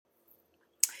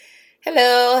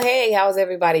Hello, hey, how's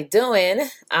everybody doing?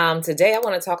 Today I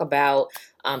want to talk about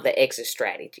the exit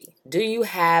strategy. Do you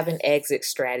have an exit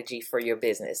strategy for your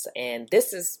business? And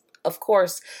this is, of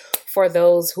course, for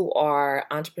those who are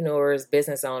entrepreneurs,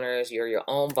 business owners, you're your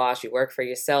own boss, you work for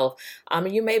yourself.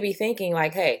 You may be thinking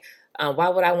like, hey, why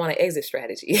would I want an exit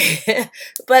strategy?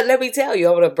 But let me tell you,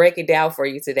 I'm going to break it down for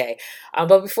you today.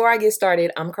 But before I get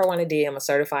started, I'm Karwana D. I'm a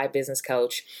certified business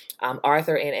coach,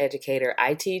 author, and educator.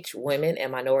 I teach women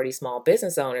and minority small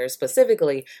business owners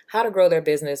specifically how to grow their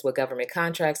business with government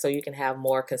contracts so you can have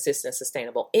more consistent,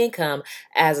 sustainable income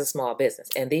as a small business.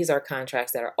 And these are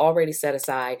contracts that are already set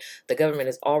aside. The government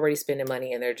is already spending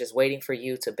money and they're just waiting for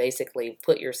you to basically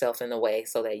put yourself in the way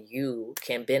so that you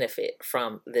can benefit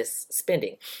from this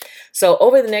spending. So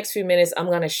over the next few minutes, I'm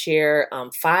going to share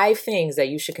 5 things that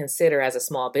you should consider as a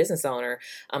small business owner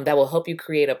that will help you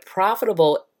create a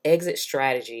profitable exit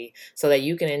strategy so that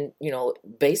you can,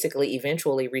 basically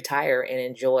eventually retire and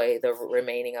enjoy the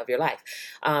remaining of your life.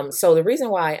 So the reason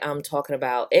why I'm talking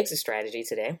about exit strategy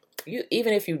today,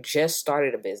 even if you just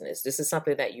started a business, this is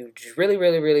something that you really,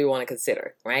 really, really want to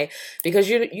consider, right? Because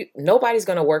nobody's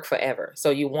going to work forever.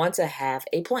 So you want to have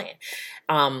a plan.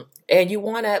 And you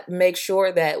want to make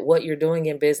sure that what you're doing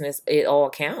in business, it all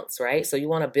counts, right? So you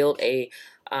want to build a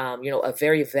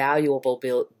very valuable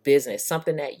business,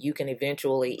 something that you can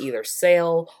eventually either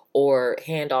sell or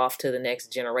hand off to the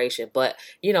next generation. But,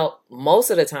 most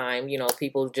of the time,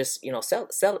 people just,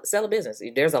 sell a business.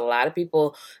 There's a lot of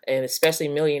people, and especially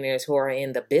millionaires, who are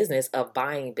in the business of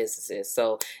buying businesses.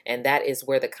 So, and that is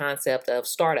where the concept of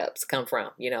startups come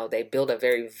from. They build a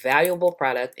very valuable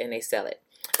product and they sell it.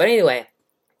 But anyway,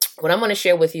 what I'm going to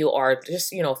share with you are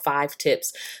just, 5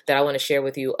 tips that I want to share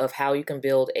with you of how you can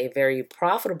build a very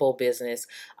profitable business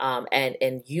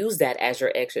and use that as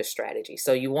your exit strategy.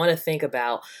 So you want to think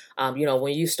about,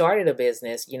 when you started a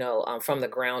business, from the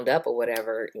ground up or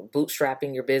whatever,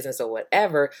 bootstrapping your business or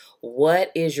whatever,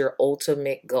 what is your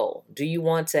ultimate goal? Do you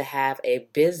want to have a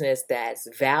business that's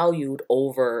valued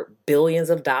over billions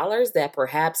of dollars that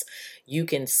perhaps you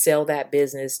can sell that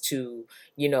business to,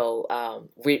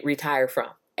 retire from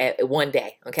at one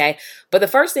day? Okay. But the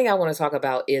first thing I want to talk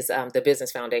about is the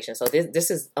business foundation. So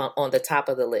this is on the top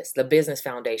of the list, the business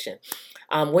foundation.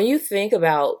 When you think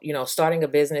about, starting a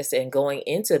business and going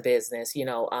into business,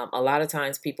 a lot of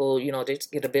times people, they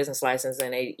just get a business license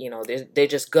and they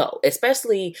just go,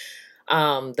 especially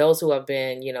those who have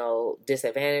been,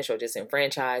 disadvantaged or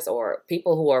disenfranchised, or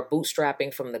people who are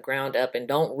bootstrapping from the ground up and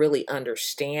don't really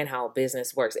understand how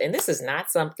business works. And this is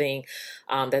not something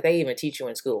that they even teach you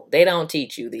in school. They don't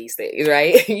teach you these things,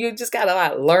 right? You just got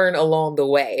to learn along the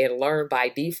way and learn by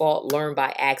default, learn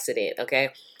by accident.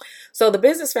 Okay. So the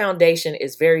business foundation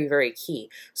is very, very key.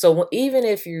 So even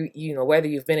if whether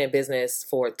you've been in business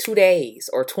for 2 days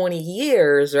or 20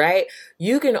 years, right,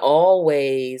 you can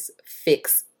always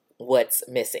fix what's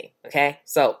missing. Okay.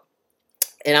 So,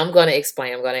 and I'm going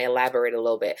to elaborate a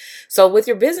little bit. So with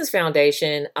your business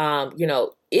foundation,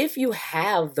 if you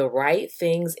have the right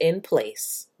things in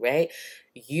place, right,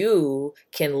 you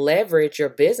can leverage your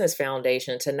business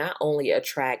foundation to not only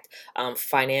attract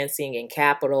financing and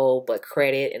capital, but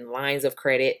credit and lines of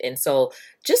credit. And so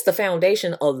just the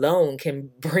foundation alone can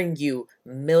bring you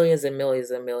millions and millions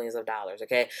and millions of dollars.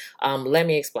 Okay. Let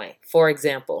me explain. For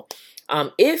example,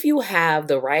 if you have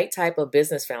the right type of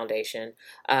business foundation,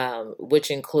 which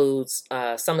includes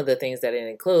some of the things that it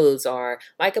includes are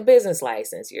like a business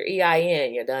license, your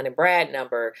EIN, your Dun and Brad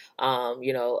number, a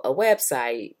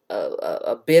website,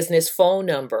 a business phone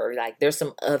number. Like there's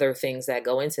some other things that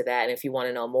go into that. And if you want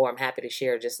to know more, I'm happy to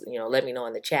share. Just, let me know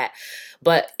in the chat.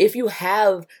 But if you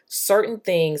have certain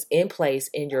things in place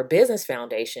in your business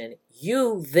foundation,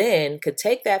 you then could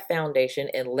take that foundation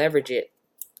and leverage it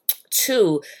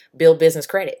to build business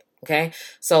credit. Okay.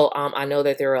 So I know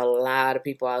that there are a lot of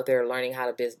people out there learning how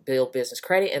to build business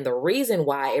credit. And the reason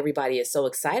why everybody is so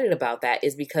excited about that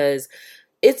is because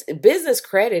it's business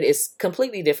credit is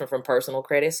completely different from personal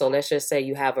credit. So let's just say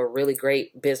you have a really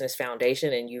great business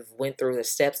foundation and you've went through the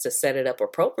steps to set it up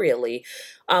appropriately.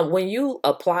 When you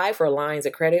apply for lines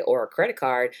of credit or a credit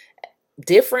card,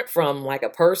 different from like a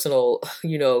personal,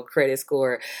 credit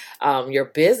score, your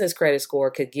business credit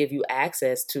score could give you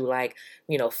access to like,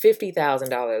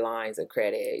 $50,000 lines of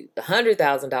credit,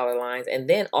 $100,000 lines. And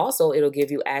then also it'll give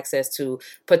you access to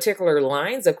particular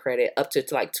lines of credit up to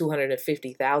like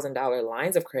 $250,000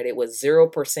 lines of credit with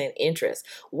 0% interest.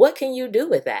 What can you do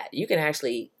with that? You can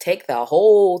actually take the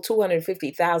whole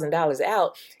 $250,000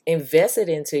 out, invest it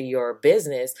into your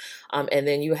business. And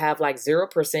then you have like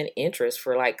 0% interest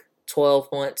for like 12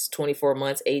 months, 24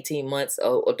 months, 18 months,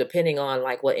 or depending on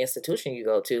like what institution you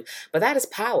go to. But that is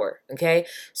power. Okay.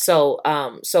 So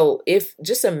if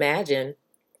just imagine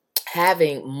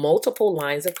having multiple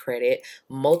lines of credit,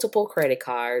 multiple credit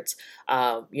cards,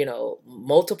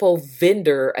 multiple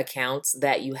vendor accounts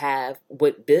that you have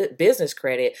with business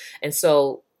credit. And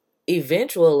so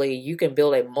eventually you can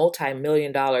build a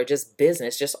multi-million-dollar just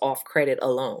business just off credit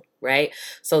alone, right?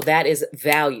 So that is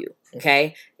value.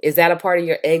 Okay. Is that a part of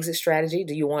your exit strategy?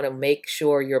 Do you want to make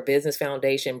sure your business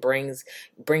foundation brings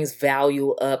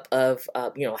value up of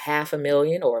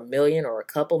 $500,000 or $1 million or a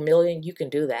couple million? You can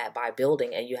do that by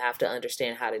building, and you have to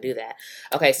understand how to do that.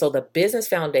 Okay, so the business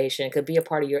foundation could be a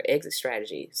part of your exit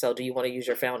strategy. So do you want to use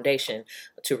your foundation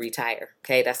to retire?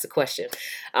 Okay, that's the question.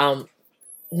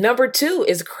 Number two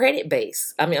is credit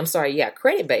base.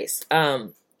 Credit base.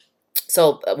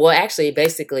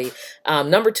 Basically,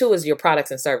 number two is your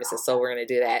products and services. So we're going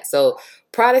to do that. So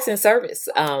products and service,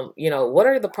 what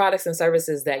are the products and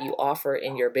services that you offer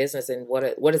in your business, and what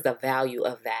is the value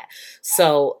of that?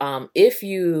 So if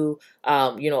you,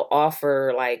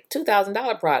 offer like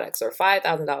 $2,000 products or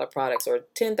 $5,000 products or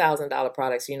 $10,000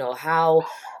 products,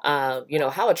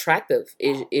 how attractive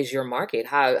is your market?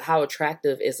 How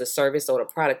attractive is the service or the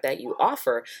product that you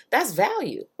offer? That's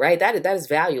value, right? That is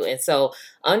value. And so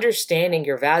understanding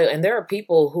your value, and there are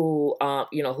people who,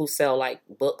 who sell like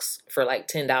books for like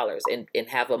 $10 and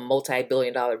have a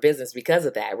multi-billion-dollar business because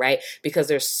of that, right? Because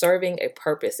they're serving a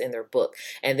purpose in their book,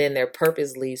 and then their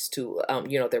purpose leads to,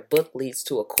 their book leads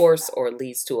to a course or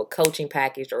leads to a coaching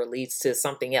package or leads to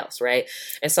something else, right?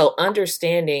 And so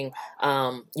understanding,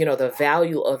 the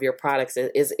value of your products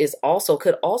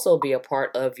could also be a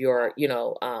part of your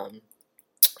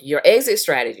exit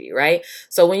strategy, right?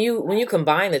 So when you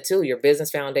combine the two, your business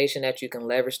foundation that you can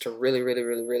leverage to really, really,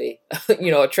 really, really,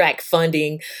 attract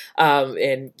funding,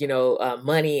 and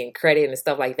money and credit and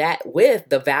stuff like that with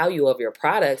the value of your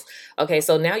products. Okay,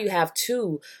 so now you have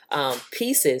two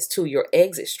pieces to your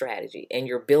exit strategy, and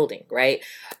you're building, right?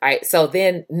 All right. So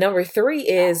then number three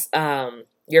is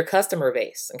your customer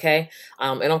base. Okay.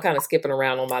 And I'm kind of skipping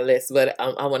around on my list, but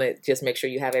I want to just make sure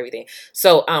you have everything.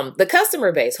 So the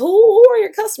customer base, who are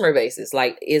your customer bases?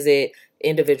 Like, is it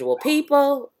individual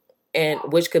people? And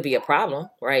which could be a problem,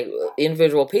 right?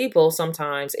 Individual people,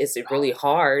 sometimes it's really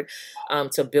hard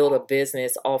to build a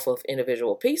business off of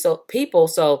individual people.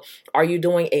 So are you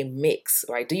doing a mix,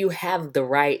 right? Do you have the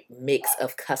right mix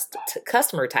of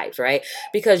customer types, right?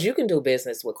 Because you can do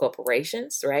business with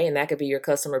corporations, right? And that could be your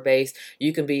customer base.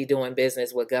 You can be doing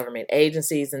business with government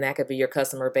agencies, and that could be your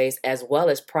customer base, as well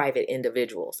as private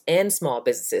individuals and small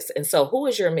businesses. And so who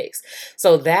is your mix?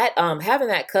 So that having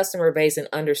that customer base and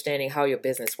understanding how your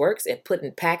business works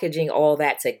and packaging all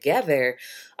that together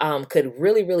could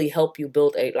really, really help you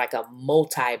build a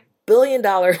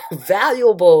multi-billion-dollar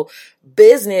valuable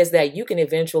business that you can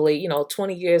eventually,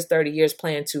 20 years, 30 years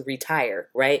plan to retire,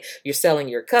 right? You're selling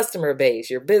your customer base,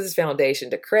 your business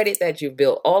foundation, the credit that you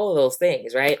built, all of those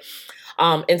things, right?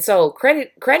 And so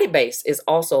credit base is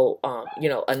also,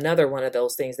 another one of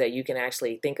those things that you can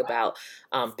actually think about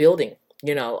building.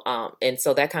 And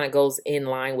so that kind of goes in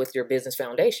line with your business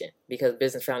foundation, because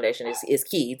business foundation is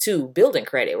key to building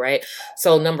credit, right?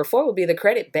 So number four would be the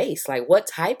credit base. Like, what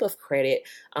type of credit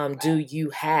do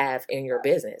you have in your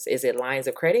business? Is it lines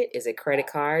of credit? Is it credit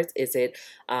cards? Is it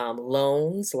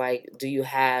loans? Like, do you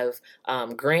have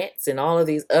grants and all of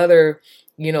these other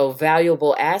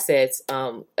valuable assets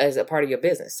as a part of your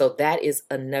business? So that is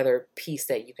another piece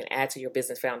that you can add to your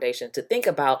business foundation to think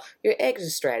about your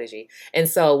exit strategy. And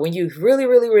so when you really,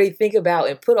 really, really think about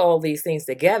and put all these things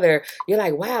together, you're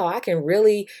like, wow, I can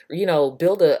really,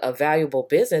 build a valuable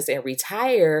business and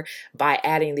retire by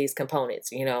adding these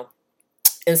components,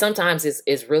 And sometimes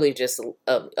it's really just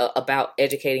about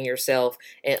educating yourself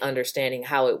and understanding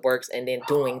how it works, and then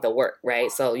doing the work,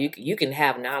 right? So you can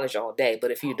have knowledge all day,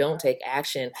 but if you don't take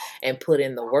action and put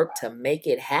in the work to make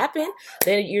it happen,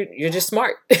 then you're just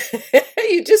smart.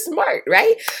 You're just smart,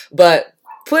 right? But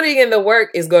putting in the work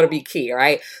is going to be key,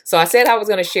 right? So I said I was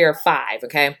going to share 5,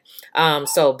 okay?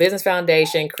 So business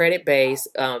foundation, credit base,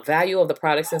 value of the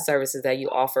products and services that you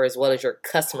offer, as well as your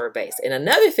customer base. And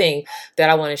another thing that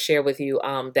I want to share with you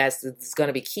that's going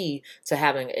to be key to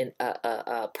having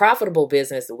a profitable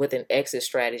business with an exit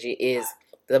strategy is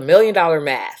the $1 million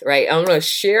math, right? I'm going to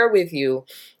share with you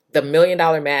the $1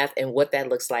 million math and what that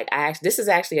looks like. This is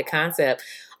actually a concept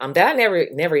that I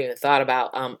never even thought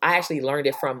about. I actually learned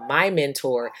it from my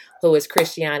mentor, who is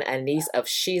Christiane Anise of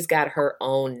She's Got Her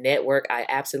Own Network. I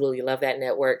absolutely love that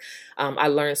network. I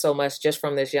learned so much just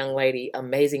from this young lady,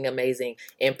 amazing, amazing,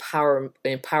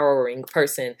 empowering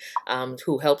person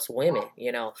who helps women,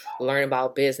 learn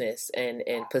about business and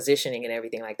positioning and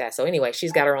everything like that. So anyway,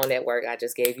 She's Got Her Own Network. I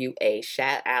just gave you a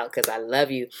shout out because I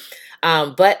love you.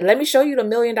 But let me show you the $1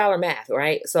 million math,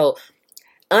 right? So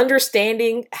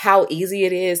understanding how easy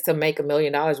it is to make $1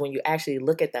 million, when you actually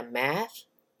look at the math,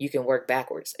 you can work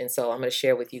backwards. And so I'm going to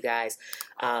share with you guys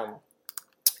the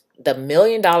 $1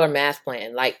 million math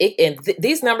plan.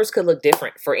 These numbers could look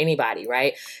different for anybody,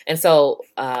 right? And so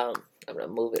I'm going to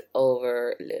move it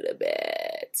over a little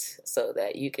bit so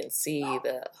that you can see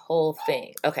the whole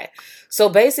thing. Okay. So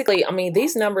basically,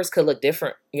 these numbers could look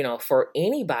different, for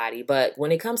anybody, but when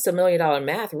it comes to $1 million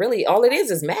math, really all it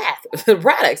is math,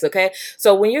 products. Okay.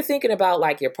 So when you're thinking about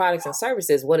like your products and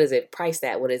services, what is it priced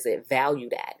at? What is it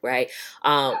valued at? Right.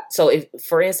 So if,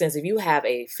 for instance, if you have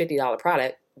a $50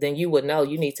 product, then you would know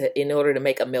you need to, in order to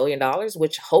make $1 million,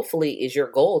 which hopefully is your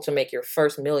goal, to make your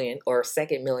first million or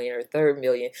second million or third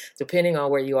million, depending on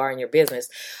where you are in your business.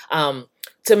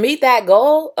 To meet that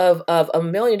goal of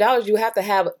 $1 million, you have to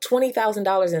have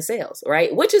 $20,000 in sales,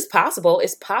 right? Which is possible.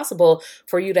 It's possible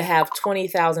for you to have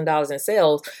 $20,000 in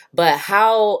sales, but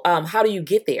how do you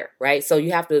get there, right? So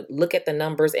you have to look at the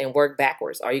numbers and work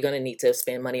backwards. Are you going to need to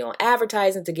spend money on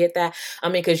advertising to get that?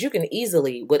 Because you can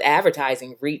easily, with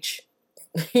advertising, reach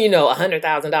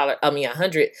 $100,000,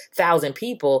 100,000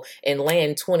 people and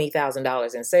land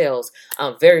 $20,000 in sales.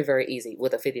 Very, very easy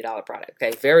with a $50 product.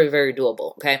 Okay. Very, very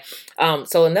doable. Okay.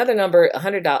 So another number,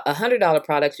 $100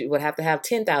 product, you would have to have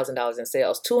 $10,000 in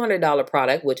sales. $200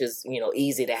 product, which is,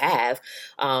 easy to have,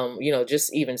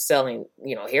 just even selling,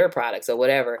 hair products or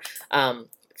whatever.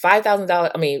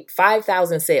 $5,000,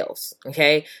 5,000 sales,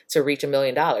 okay, to reach $1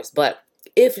 million. But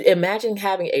imagine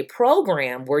having a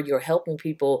program where you're helping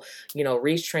people,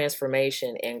 reach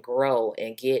transformation and grow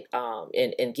and get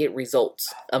and get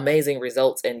results, amazing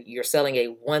results, and you're selling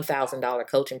a $1,000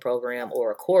 coaching program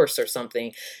or a course or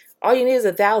something. All you need is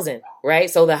 1,000, right?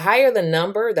 So the higher the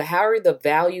number, the higher the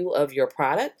value of your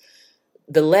product,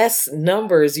 the less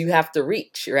numbers you have to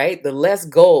reach, right? The less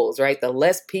goals, right? The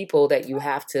less people that you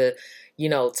have to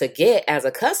get as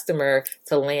a customer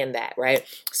to land that, right?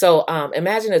 So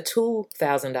imagine a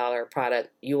 $2,000 product,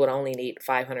 you would only need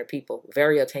 500 people.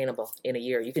 Very attainable in a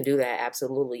year. You can do that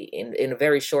absolutely in a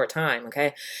very short time,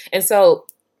 okay? And so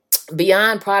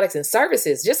beyond products and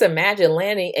services, just imagine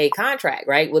landing a contract,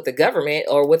 right, with the government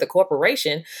or with a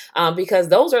corporation, because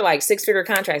those are like six-figure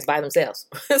contracts by themselves.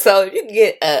 So if you can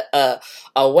get a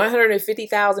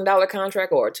 $150,000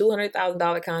 contract or a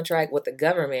 $200,000 contract with the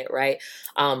government, right,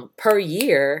 per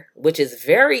year, which is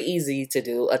very easy to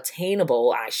do,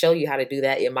 attainable. I show you how to do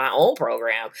that in my own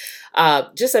program.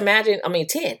 Just imagine,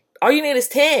 10. All you need is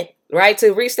 10, right,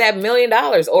 to reach that $1 million,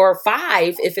 or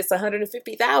 5 if it's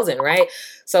 150,000, right?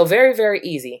 So very, very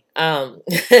easy.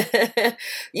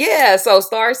 Yeah. So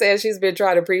Star says she's been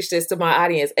trying to preach this to my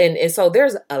audience, and so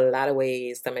there's a lot of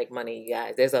ways to make money, you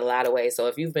guys. There's a lot of ways. So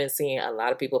if you've been seeing a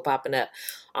lot of people popping up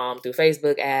through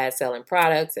Facebook ads, selling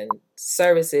products and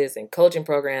services and coaching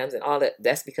programs and all that,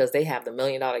 that's because they have the $1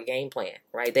 million game plan,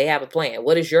 right? They have a plan.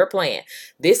 What is your plan?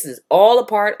 This is all a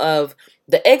part of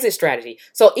the exit strategy.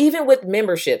 So even with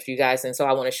memberships, you guys, and so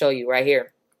I want to show you right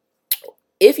here.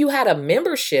 If you had a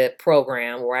membership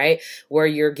program, right, where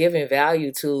you're giving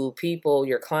value to people,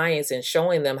 your clients, and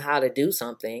showing them how to do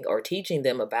something or teaching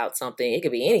them about something, it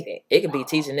could be anything. It could be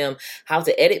teaching them how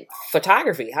to edit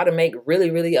photography, how to make really,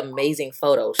 really amazing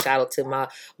photos. Shout out to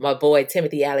my boy,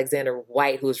 Timothy Alexander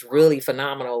White, who's really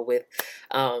phenomenal with,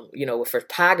 with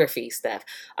photography stuff.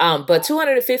 But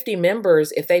 250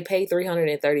 members, if they pay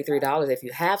 $333, if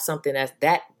you have something that's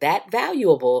that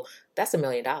valuable, that's $1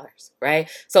 million, right?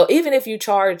 So even if you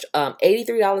charge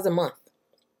 $83 a month,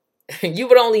 you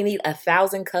would only need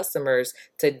 1,000 customers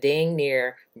to dang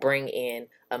near bring in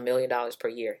 $1 million per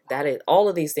year. That is, all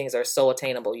of these things are so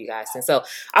attainable, you guys. And so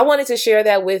I wanted to share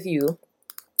that with you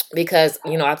because,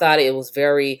 I thought it was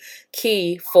very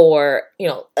key for,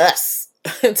 us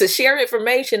to share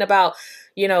information about,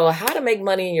 how to make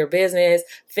money in your business,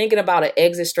 thinking about an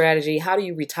exit strategy. How do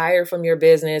you retire from your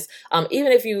business?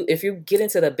 Even if you get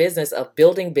into the business of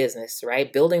building business,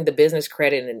 right? Building the business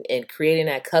credit and creating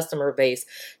that customer base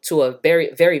to a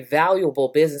very, very valuable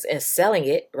business and selling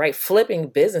it, right? Flipping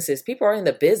businesses. People are in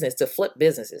the business to flip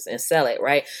businesses and sell it,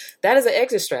 right? That is an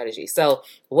exit strategy. So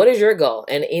what is your goal?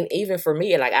 And even for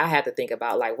me, like I had to think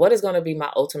about like, what is going to be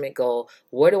my ultimate goal?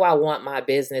 Where do I want my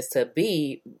business to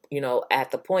be, at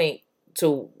the point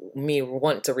me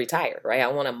want to retire, right? I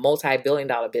want a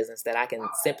multi-billion-dollar business that I can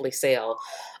simply sell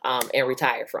and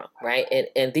retire from, right?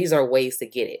 And these are ways to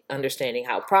get it. Understanding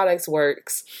how products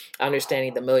works,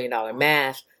 understanding the million-dollar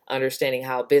math, understanding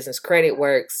how business credit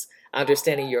works,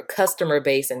 understanding your customer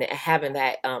base, and having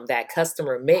that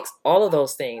customer mix. All of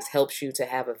those things helps you to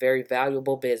have a very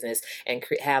valuable business and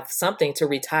have something to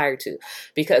retire to,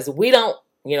 because we don't,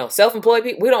 self-employed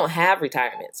people, we don't have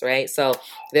retirements, right? So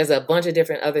there's a bunch of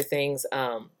different other things,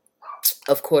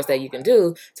 of course, that you can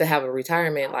do to have a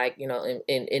retirement, like, in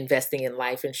investing in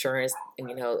life insurance, and,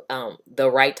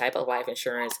 the right type of life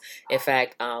insurance. In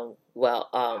fact,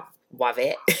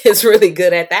 Wavette is really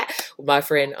good at that. My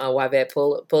friend Wavette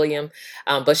Pulliam,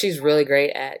 but she's really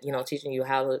great at teaching you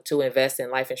how to invest in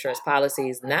life insurance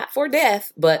policies, not for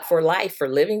death, but for life, for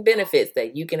living benefits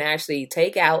that you can actually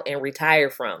take out and retire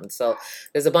from. So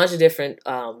there's a bunch of different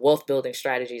wealth building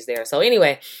strategies there. So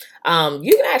anyway,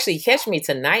 you can actually catch me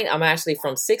tonight. I'm actually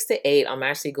from 6 to 8. I'm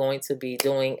actually going to be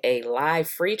doing a live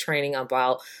free training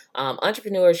about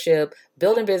entrepreneurship,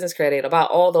 building business credit,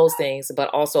 about all those things, but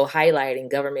also highlighting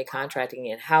government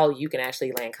contracting and how you can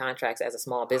actually land contracts as a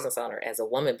small business owner, as a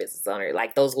woman business owner,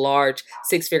 like those large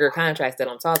 6-figure contracts that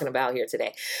I'm talking about here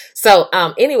today. So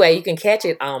anyway, you can catch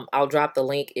it. I'll drop the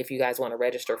link if you guys want to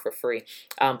register for free.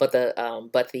 But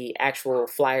the actual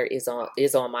flyer is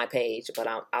on my page, but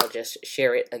I'll just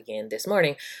share it again this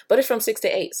morning. But it's from 6 to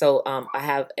 8. So I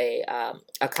have a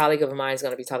colleague of mine is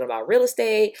going to be talking about real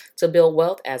estate to build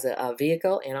wealth as a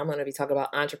vehicle, and I'm going to be talking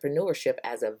about entrepreneurship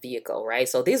as a vehicle, right?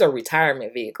 So these are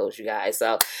retirement vehicles, you guys.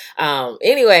 So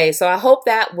anyway, so I hope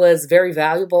that was very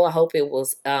valuable. I hope it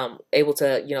was able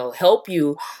to help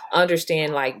you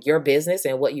understand like your business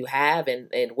and what you have, and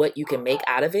what you can make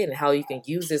out of it, and how you can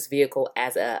use this vehicle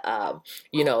as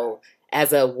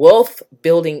as a wealth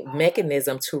building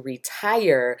mechanism to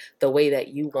retire the way that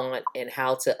you want, and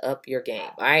how to up your game.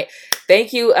 All right.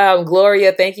 Thank you,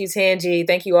 Gloria. Thank you, Tangi.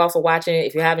 Thank you all for watching.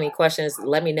 If you have any questions,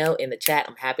 let me know in the chat.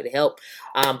 I'm happy to help.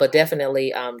 But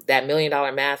definitely that $1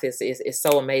 million math is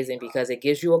so amazing, because it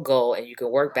gives you a goal and you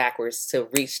can work backwards to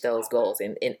reach those goals,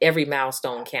 and every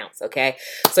milestone counts. Okay.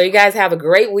 So you guys have a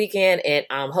great weekend, and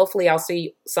hopefully I'll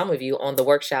see some of you on the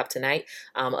workshop tonight.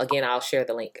 Again, I'll share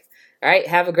the link. All right.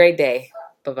 Have a great day.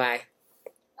 Bye-bye.